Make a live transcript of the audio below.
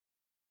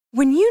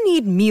When you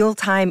need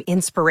mealtime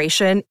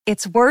inspiration,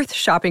 it's worth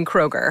shopping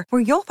Kroger,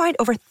 where you'll find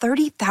over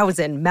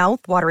 30,000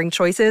 mouth-watering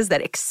choices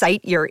that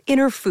excite your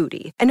inner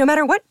foodie. And no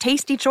matter what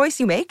tasty choice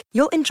you make,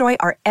 you'll enjoy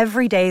our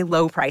everyday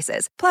low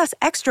prices, plus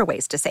extra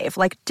ways to save,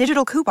 like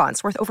digital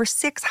coupons worth over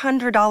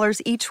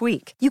 $600 each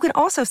week. You can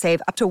also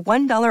save up to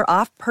 $1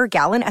 off per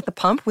gallon at the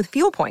pump with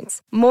fuel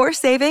points. More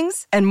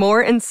savings and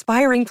more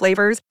inspiring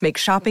flavors make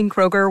shopping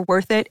Kroger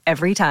worth it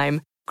every time.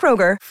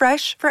 Kroger,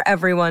 fresh for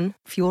everyone.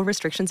 Fuel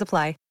restrictions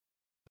apply.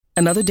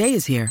 Another day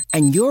is here,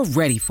 and you're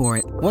ready for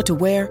it. What to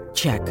wear?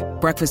 Check.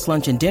 Breakfast,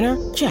 lunch, and dinner?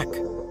 Check.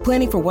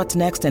 Planning for what's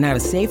next and how to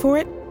save for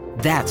it?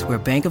 That's where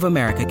Bank of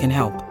America can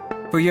help.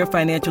 For your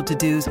financial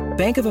to-dos,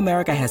 Bank of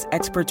America has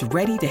experts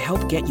ready to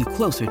help get you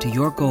closer to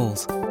your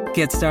goals.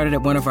 Get started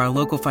at one of our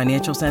local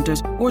financial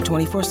centers or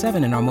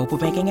 24/7 in our mobile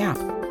banking app.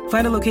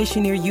 Find a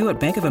location near you at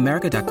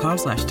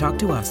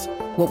bankofamerica.com/talktous.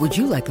 What would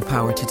you like the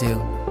power to do?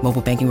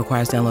 Mobile banking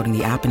requires downloading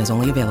the app and is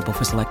only available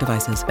for select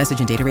devices. Message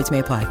and data rates may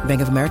apply.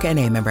 Bank of America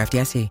N.A., member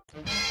FDIC.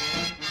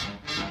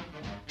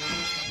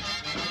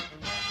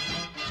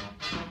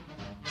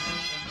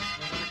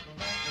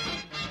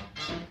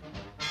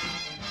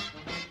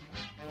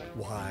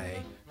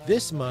 Why,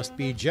 this must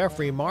be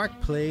Jeffrey Mark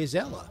Plays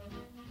Ella.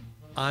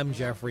 I'm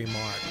Jeffrey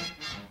Mark.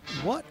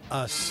 What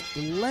a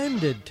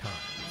splendid time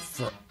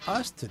for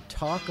us to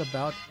talk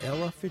about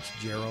Ella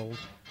Fitzgerald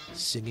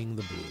singing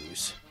the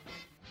blues.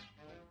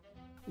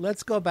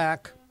 Let's go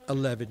back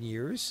 11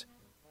 years,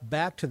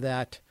 back to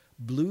that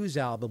blues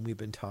album we've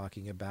been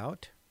talking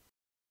about.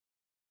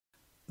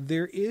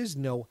 There is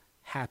no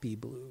happy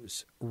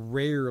blues.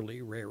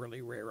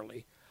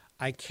 Rarely.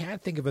 I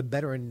can't think of a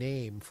better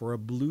name for a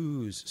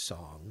blues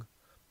song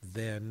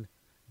than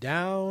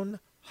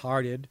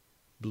Downhearted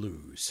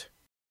Blues.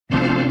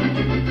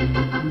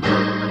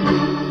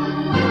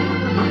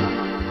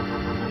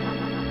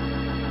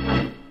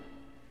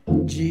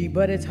 Gee,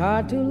 but it's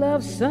hard to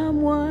love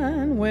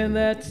someone when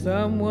that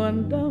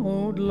someone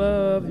don't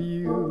love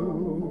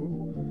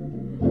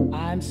you.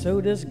 I'm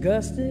so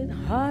disgusted,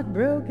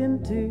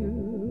 heartbroken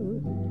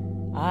too.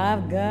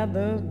 I've got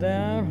those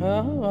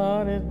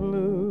downhearted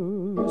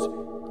blues.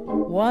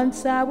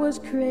 Once I was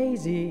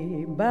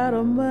crazy about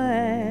a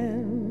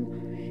man.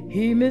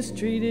 He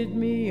mistreated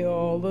me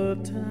all the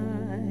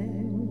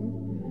time.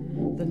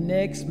 The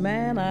next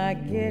man I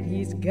get,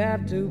 he's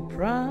got to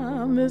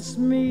promise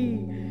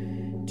me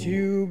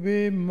to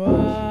be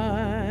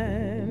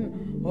mine,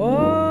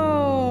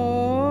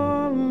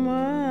 all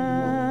mine.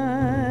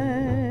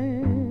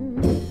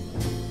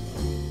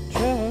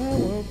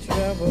 Trouble,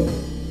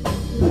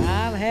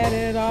 I've had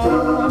it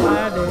all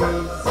my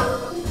days.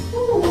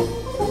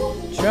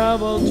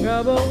 Trouble,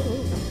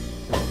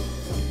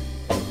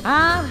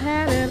 I've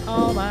had it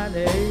all my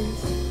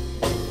days.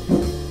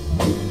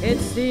 It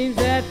seems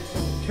that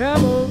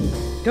trouble's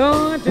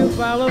going to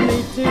follow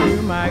me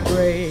to my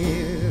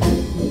grave.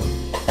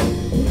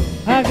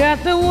 I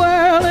got the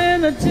world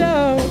in a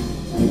jug,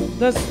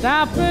 the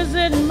stoppers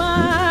in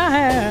my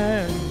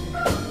hand.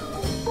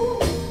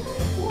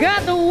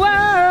 Got the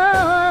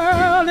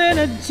world in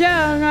a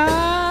jug,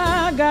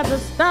 I got the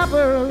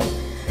stoppers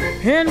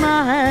in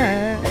my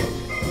hand.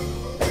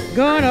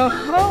 Gonna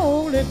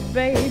hold it,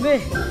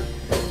 baby,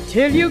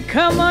 till you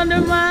come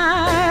under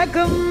my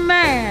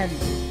command.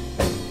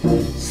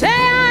 Say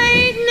I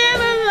ain't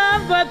never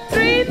loved but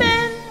three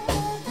men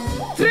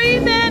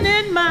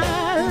in my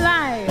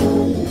life.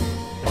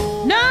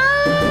 No,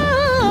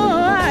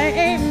 I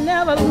ain't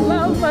never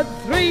loved but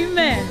three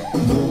men.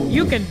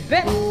 You can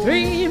bet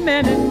 3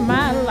 men in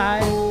my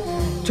life.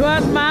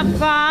 'Twas my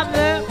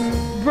father,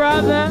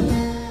 brother,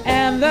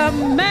 and the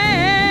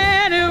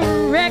man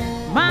who wrecked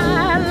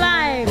my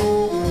life.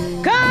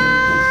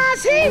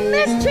 'Cause he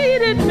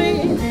mistreated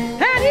me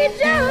and he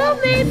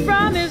drove me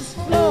from his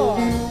floor.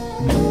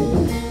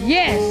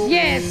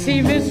 Yes,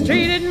 he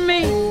mistreated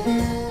me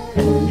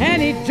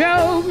and he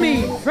drove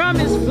me from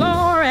his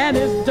floor and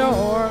his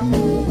door.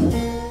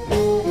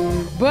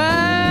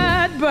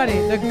 But, buddy,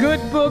 the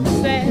good book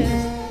says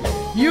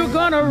you're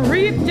gonna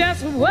reap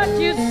just what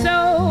you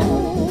sow.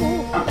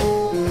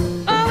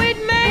 Oh, it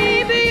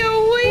may be a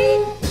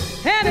week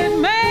and it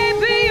may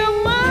be a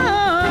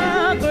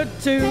month or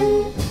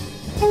two.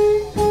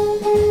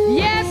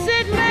 Yes,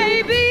 it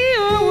may be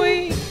a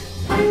week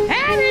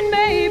and it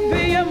may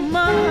be a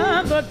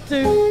month or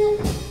two.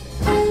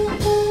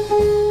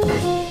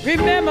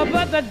 Remember,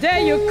 but the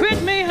day you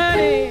quit me,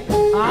 honey,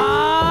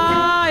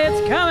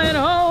 it's coming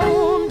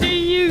home to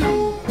you.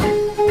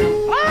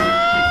 Oh,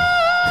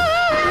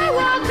 I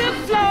walked the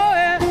floor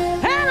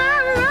and I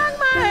wrung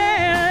my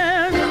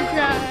hands and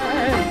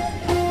cried.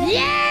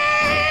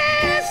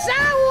 Yes, I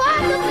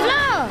walked the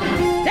floor.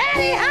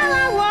 Daddy, how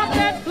I walked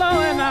that floor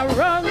and I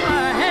wrung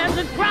my hands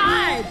and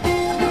cried.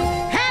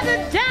 Had the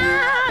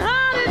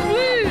downhearted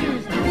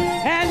blues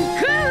and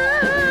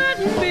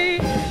couldn't be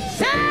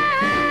satisfied.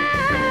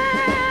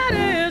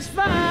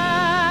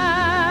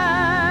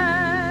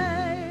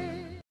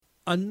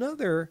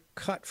 Another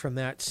cut from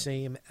that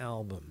same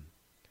album,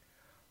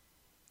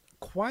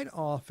 quite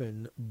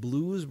often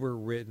blues were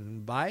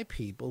written by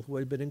people who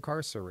had been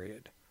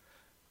incarcerated,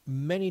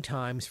 many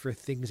times for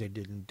things they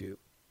didn't do.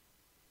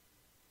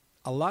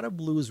 A lot of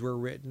blues were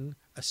written,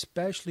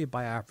 especially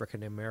by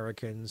African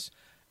Americans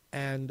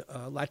and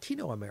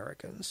Latino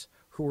Americans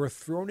who were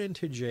thrown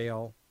into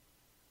jail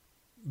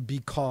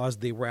because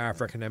they were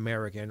African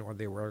American or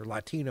they were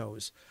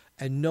Latinos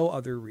and no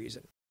other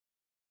reason.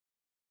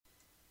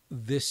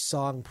 This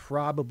song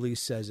probably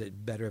says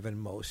it better than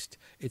most.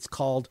 It's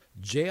called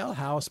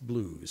Jailhouse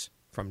Blues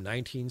from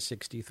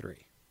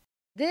 1963.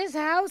 This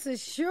house is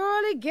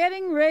surely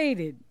getting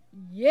raided.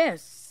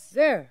 Yes,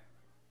 sir.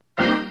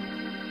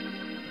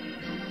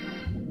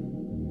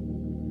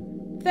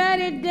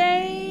 30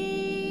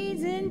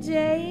 days in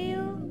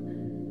jail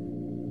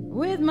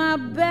with my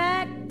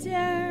back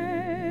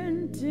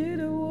turned to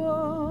the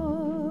wall.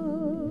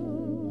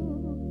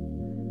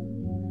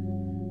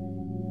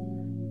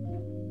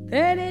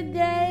 30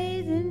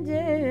 days in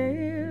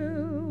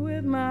jail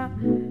with my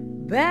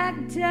back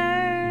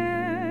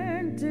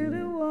turned to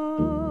the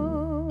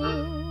wall.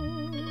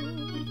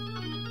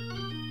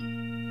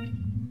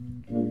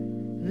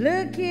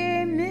 Look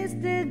here,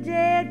 Mr.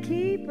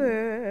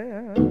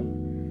 Jailkeeper,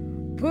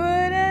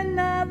 put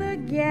another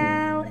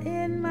gal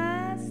in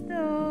my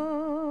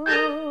store.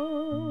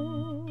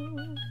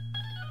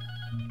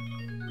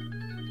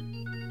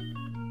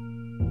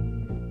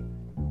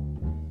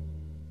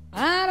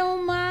 I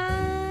don't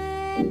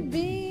mind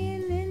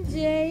being in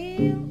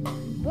jail,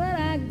 but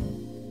I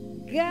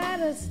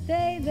gotta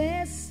stay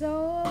there so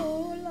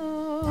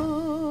long.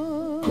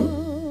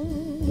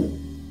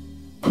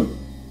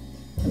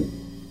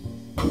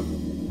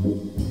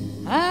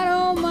 I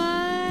don't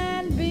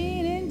mind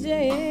being in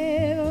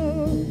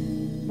jail,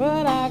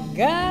 but I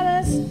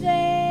gotta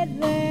stay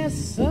there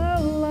so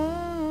long.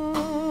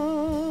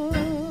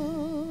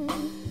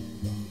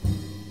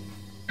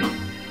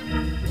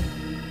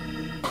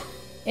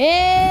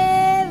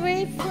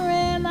 Every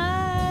friend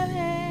I've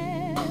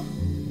had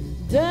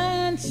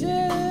done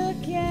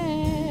shook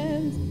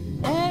hands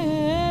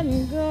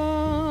and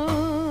gone.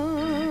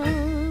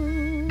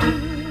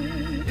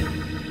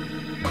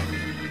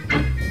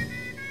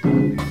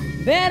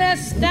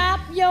 Better stop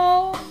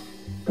your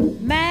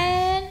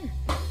man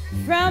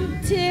from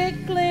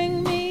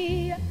tickling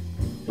me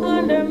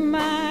under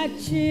my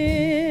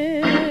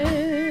chin.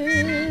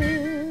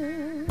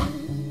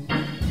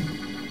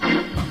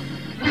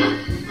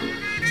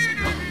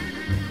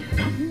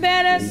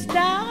 Better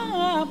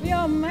stop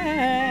your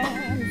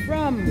man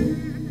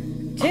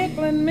from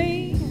tickling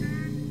me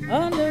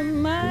under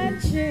my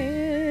chin.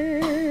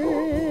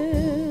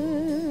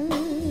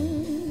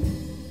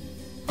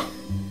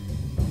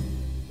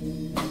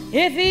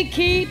 If he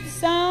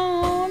keeps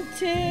on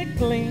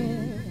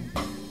tickling,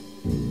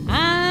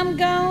 I'm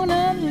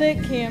gonna lick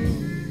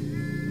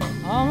him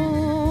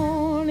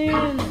on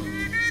in.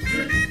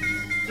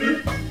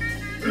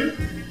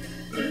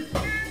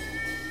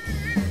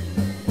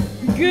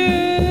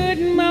 Good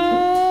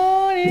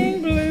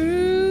morning,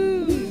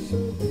 blues,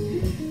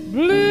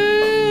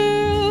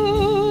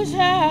 blues,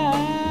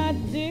 how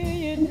do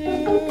you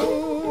do?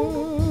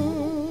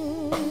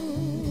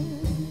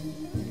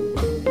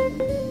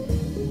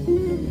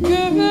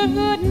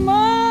 Good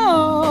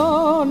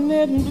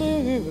morning,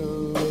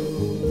 blues,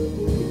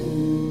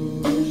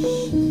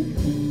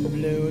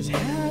 blues,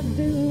 how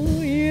do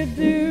you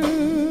do?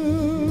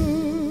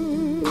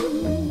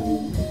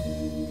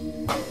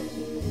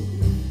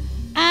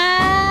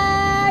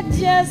 I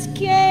just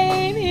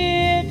came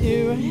here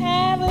to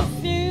have a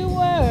few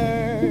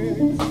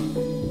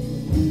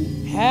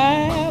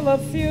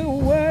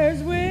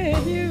words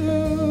with you.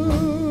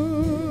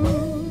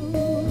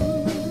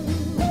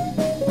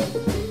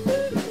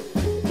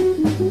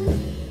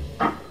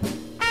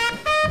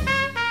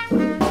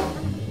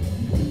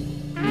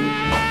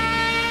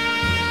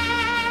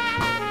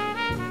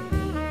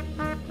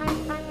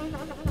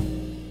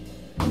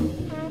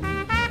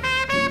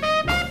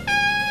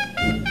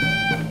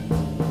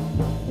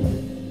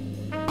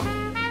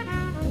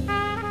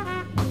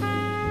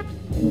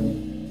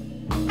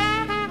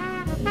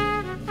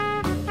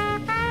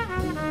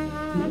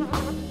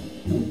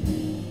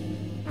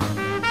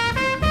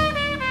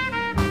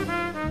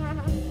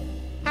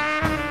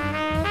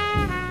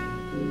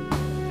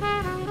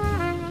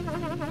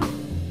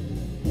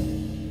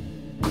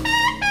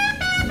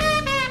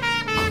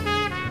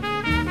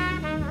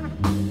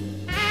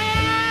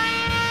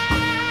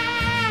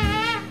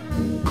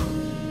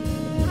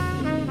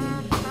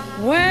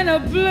 When the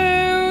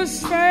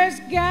blues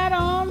first got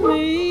on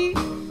me,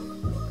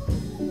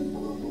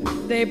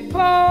 they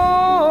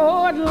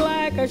poured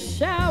like a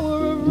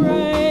shower of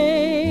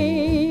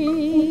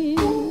rain.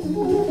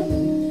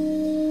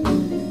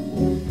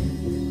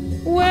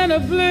 When the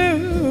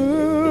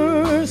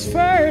blues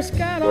first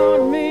got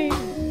on me,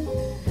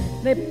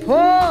 they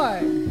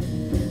poured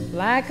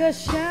like a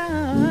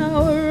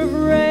shower of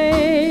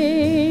rain.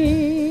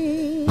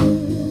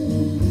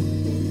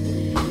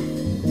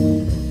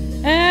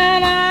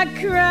 And I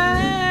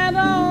cried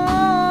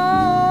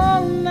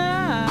all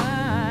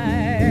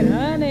night,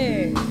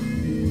 honey,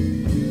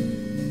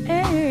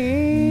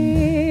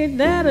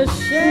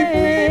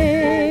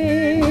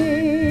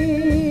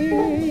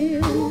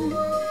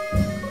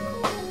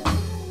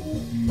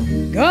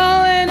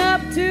 going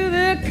up to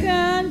the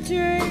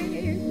country,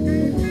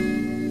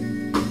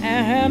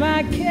 and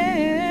I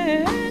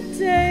can't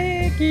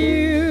take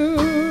you.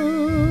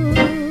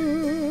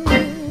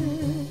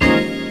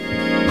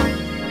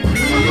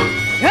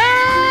 Going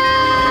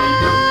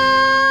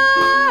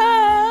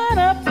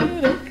up to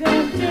the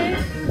country,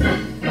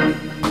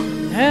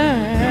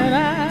 and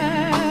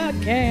I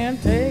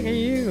can't take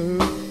you.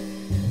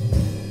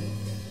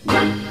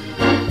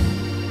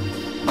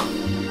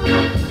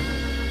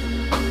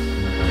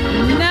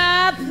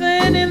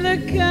 Nothing in the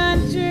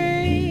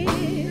country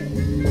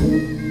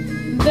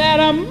that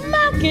a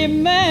monkey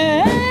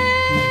man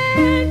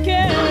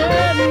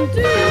can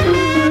do.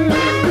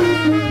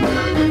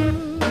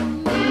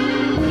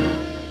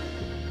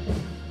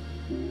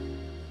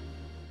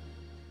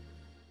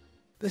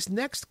 This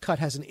next cut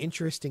has an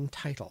interesting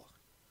title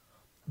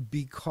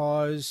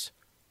because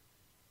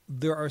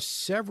there are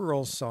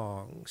several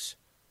songs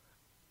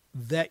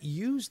that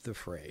use the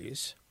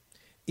phrase,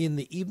 "in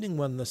the evening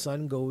when the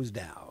sun goes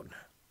down."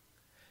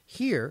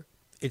 Here,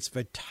 it's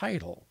the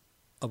title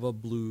of a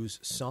blues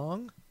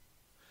song.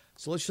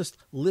 So let's just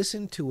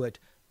listen to it.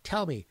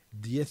 Tell me,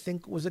 do you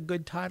think it was a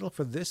good title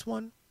for this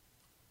one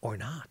or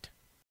not?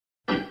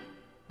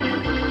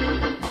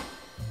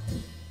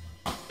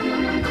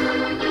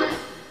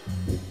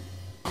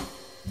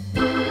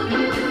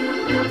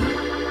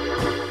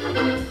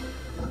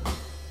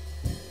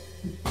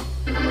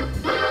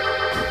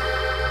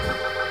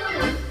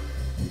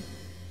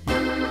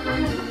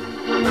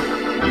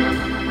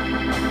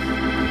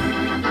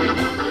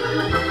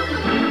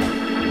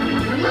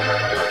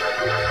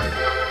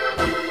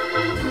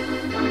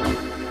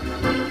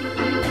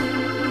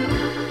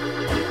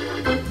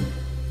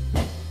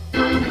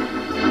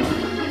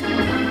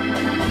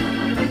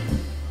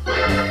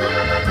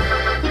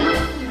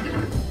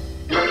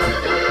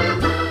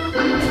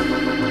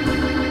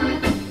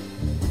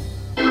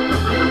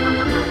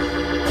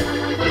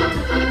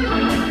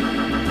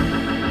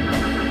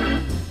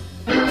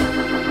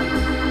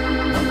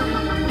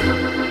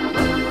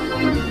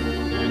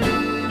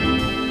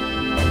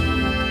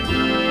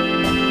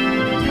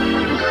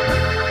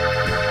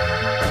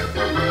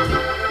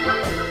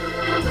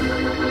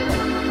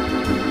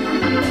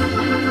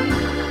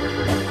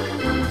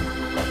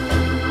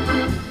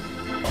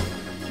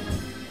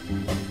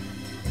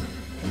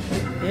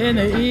 In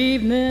the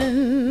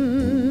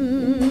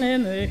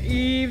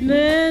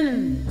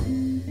evening,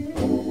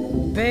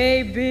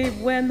 baby,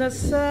 when the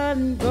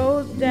sun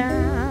goes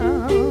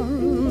down.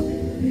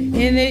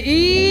 In the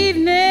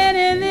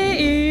evening,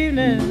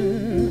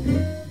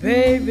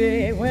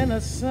 baby, when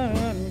the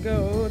sun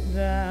goes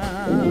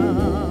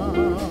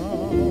down.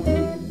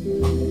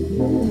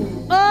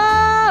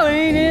 Oh,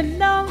 ain't it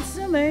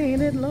lonesome,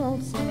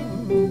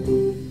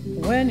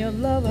 when your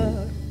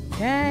lover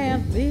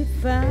can't be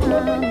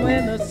found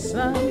when the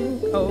sun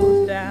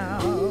goes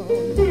down.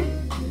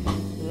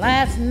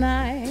 Last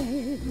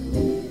night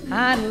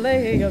I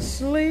lay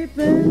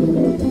a-sleeping,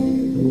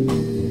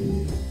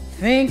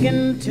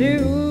 thinking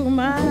to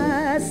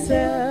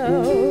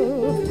myself.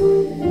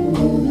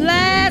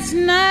 Last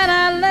night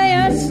I lay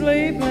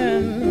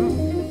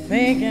a-sleeping,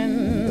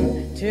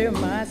 thinking to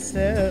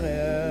myself.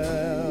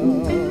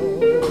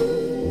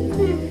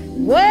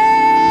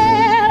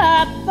 Well,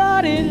 I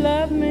thought he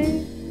loved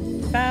me,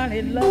 found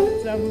he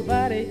loved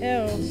somebody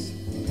else.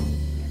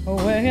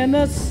 When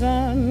the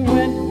sun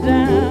went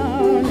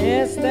down,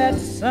 yes, that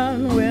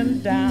sun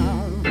went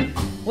down.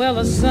 Well,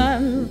 the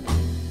sun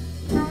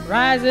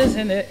rises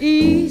in the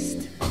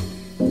east,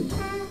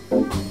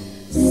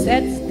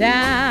 sets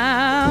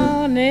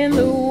down in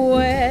the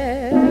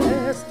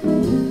west.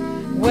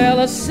 Well,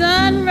 the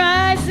sun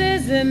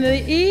rises in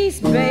the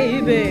east,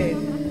 baby,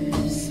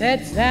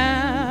 sets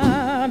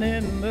down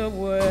in the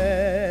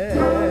west.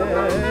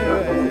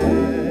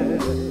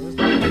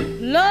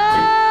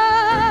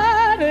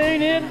 Lord,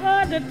 ain't it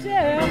hard to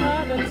tell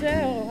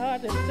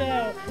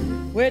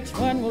which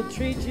one will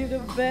treat you the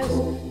best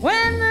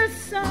when the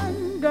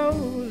sun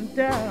goes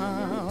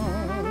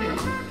down.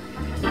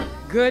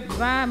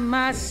 Goodbye,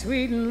 my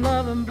sweet and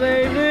loving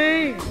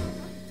baby.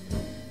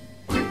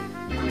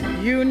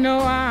 You know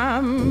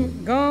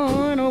I'm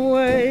going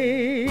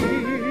away.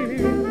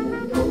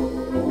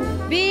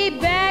 Be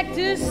back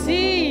to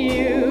see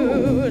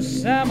you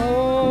some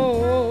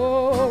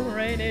old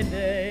rainy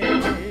day.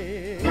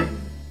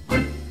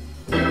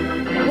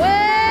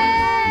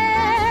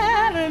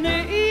 Well, in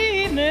the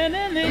evening,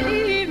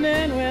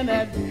 when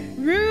that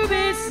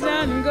ruby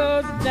sun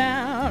goes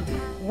down,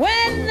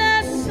 when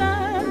the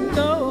sun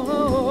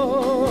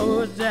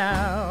goes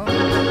down.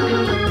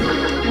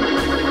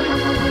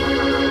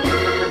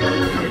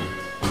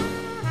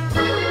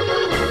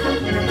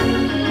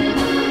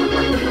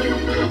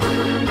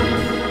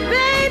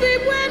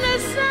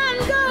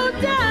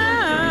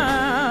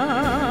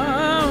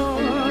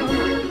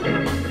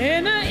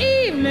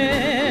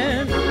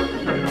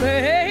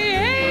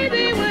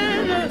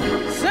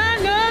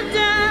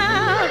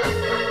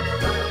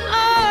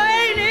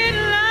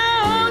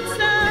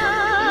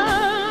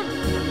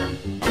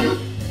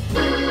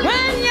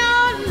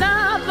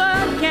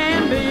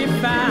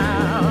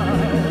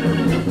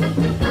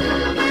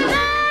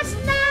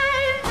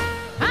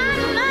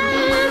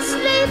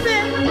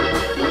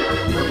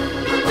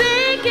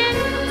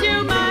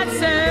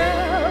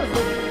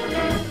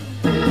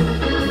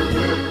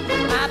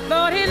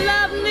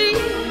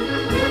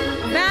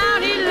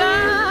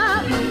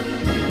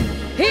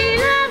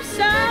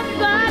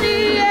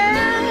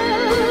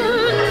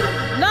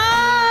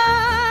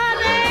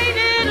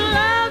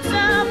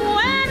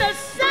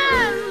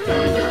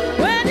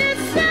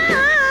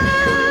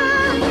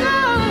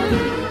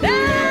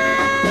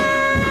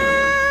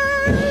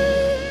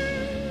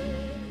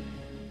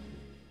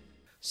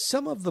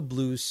 of the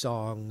blues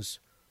songs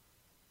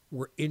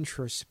were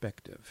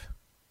introspective,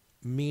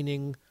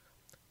 meaning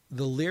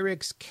the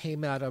lyrics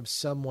came out of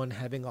someone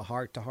having a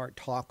heart-to-heart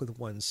talk with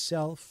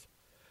oneself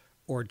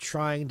or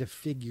trying to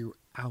figure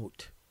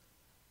out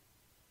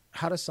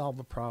how to solve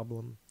a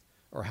problem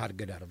or how to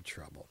get out of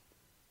trouble.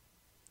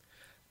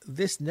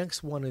 This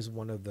next one is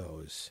one of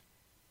those.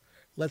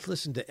 Let's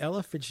listen to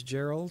Ella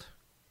Fitzgerald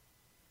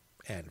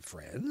and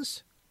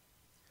Friends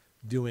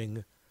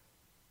doing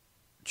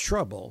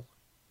Trouble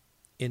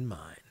in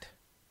Mind.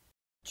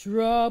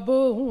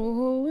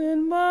 Trouble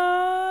in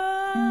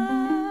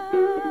mind,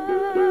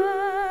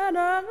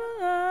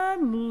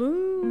 I'm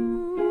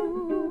blue,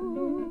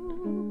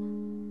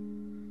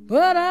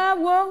 but I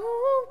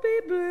won't be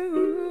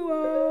blue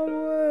always,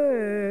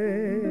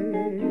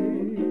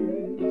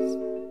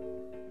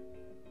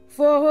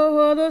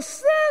 for the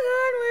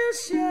sun will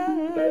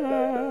shine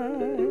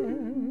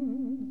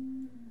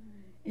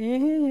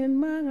in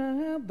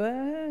my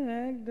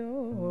back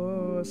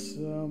door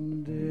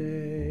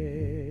someday.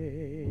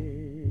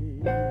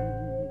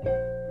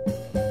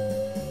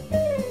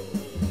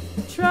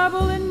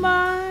 Trouble in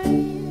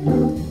mind,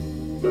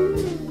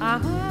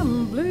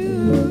 I'm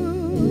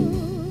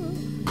blue,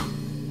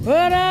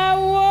 but I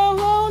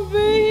won't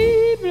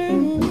be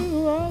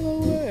blue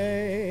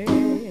always,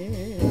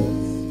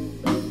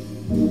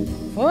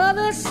 for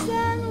the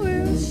sun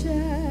will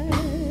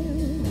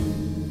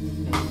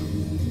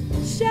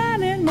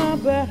shine in my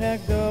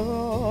back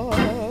door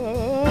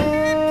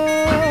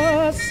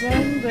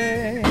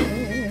someday.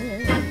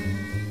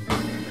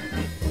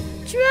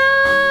 Trouble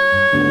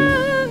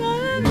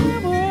in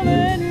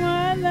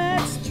mind,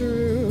 that's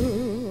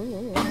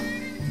true.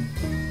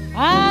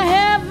 I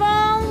have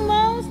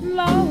almost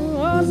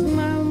lost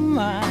my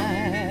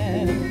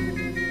mind.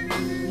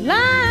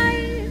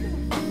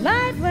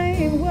 Life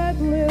ain't worth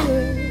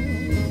living.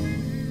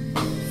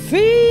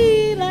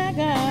 Feel like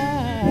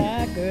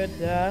I could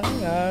die.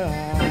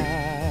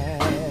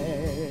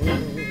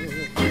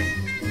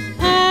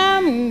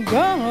 I'm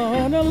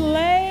gonna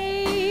lay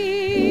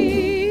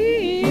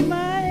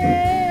my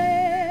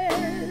head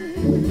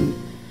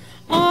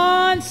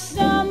on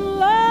some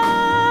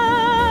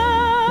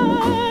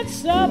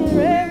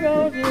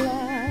railroad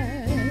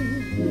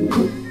line.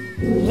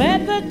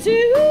 Let the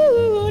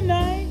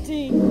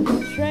 219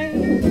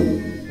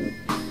 train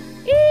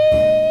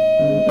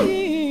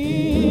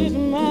ease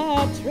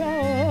my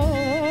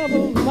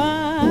troubled mind.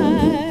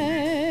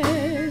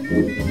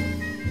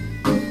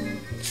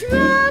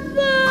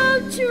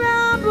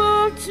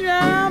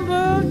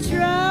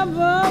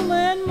 Trouble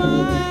in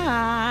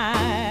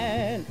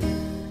mind.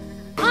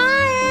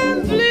 I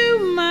am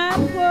blue, my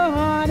poor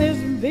heart is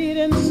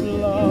beating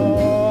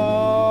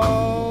slow.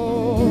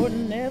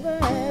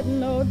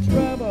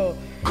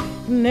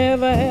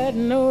 Never had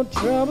no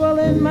trouble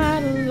in my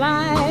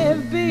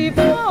life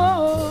before.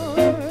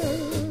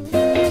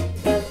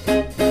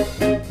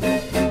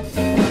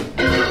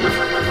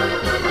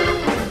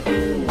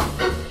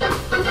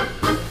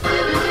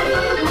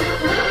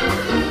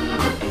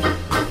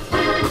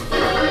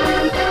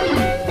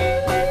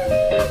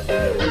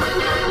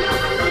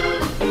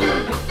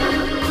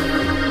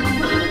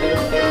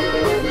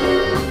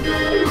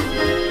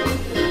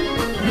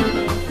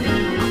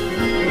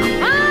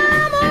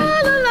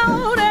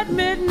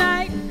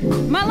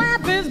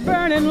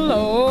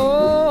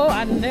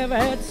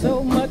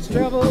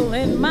 Trouble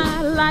in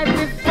my life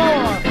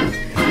before.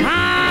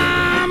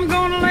 I'm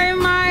gonna lay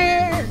my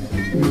head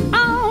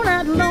on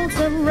that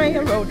lonesome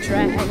railroad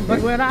track,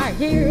 but when I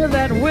hear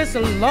that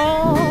whistle,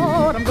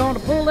 Lord, I'm gonna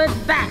pull it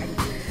back.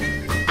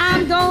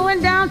 I'm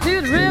going down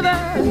to the river,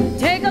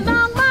 take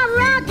along my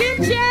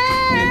rocking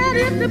chair.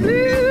 If the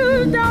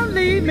blues don't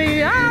leave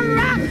me, I'll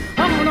rock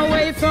on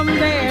away from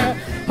there.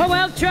 Oh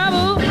well,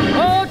 trouble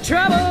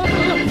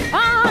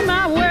on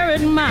my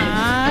worried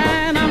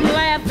mind. I'm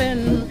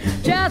laughing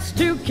just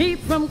to keep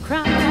from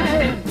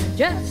crying,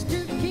 just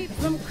to keep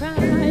from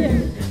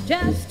crying,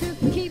 just to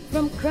keep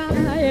from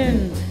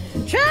crying.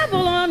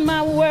 Trouble on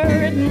my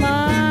worried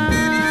mind.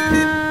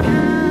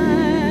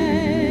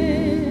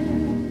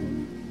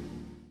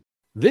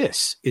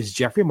 This is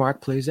Jeffrey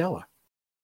Mark Plays Ella.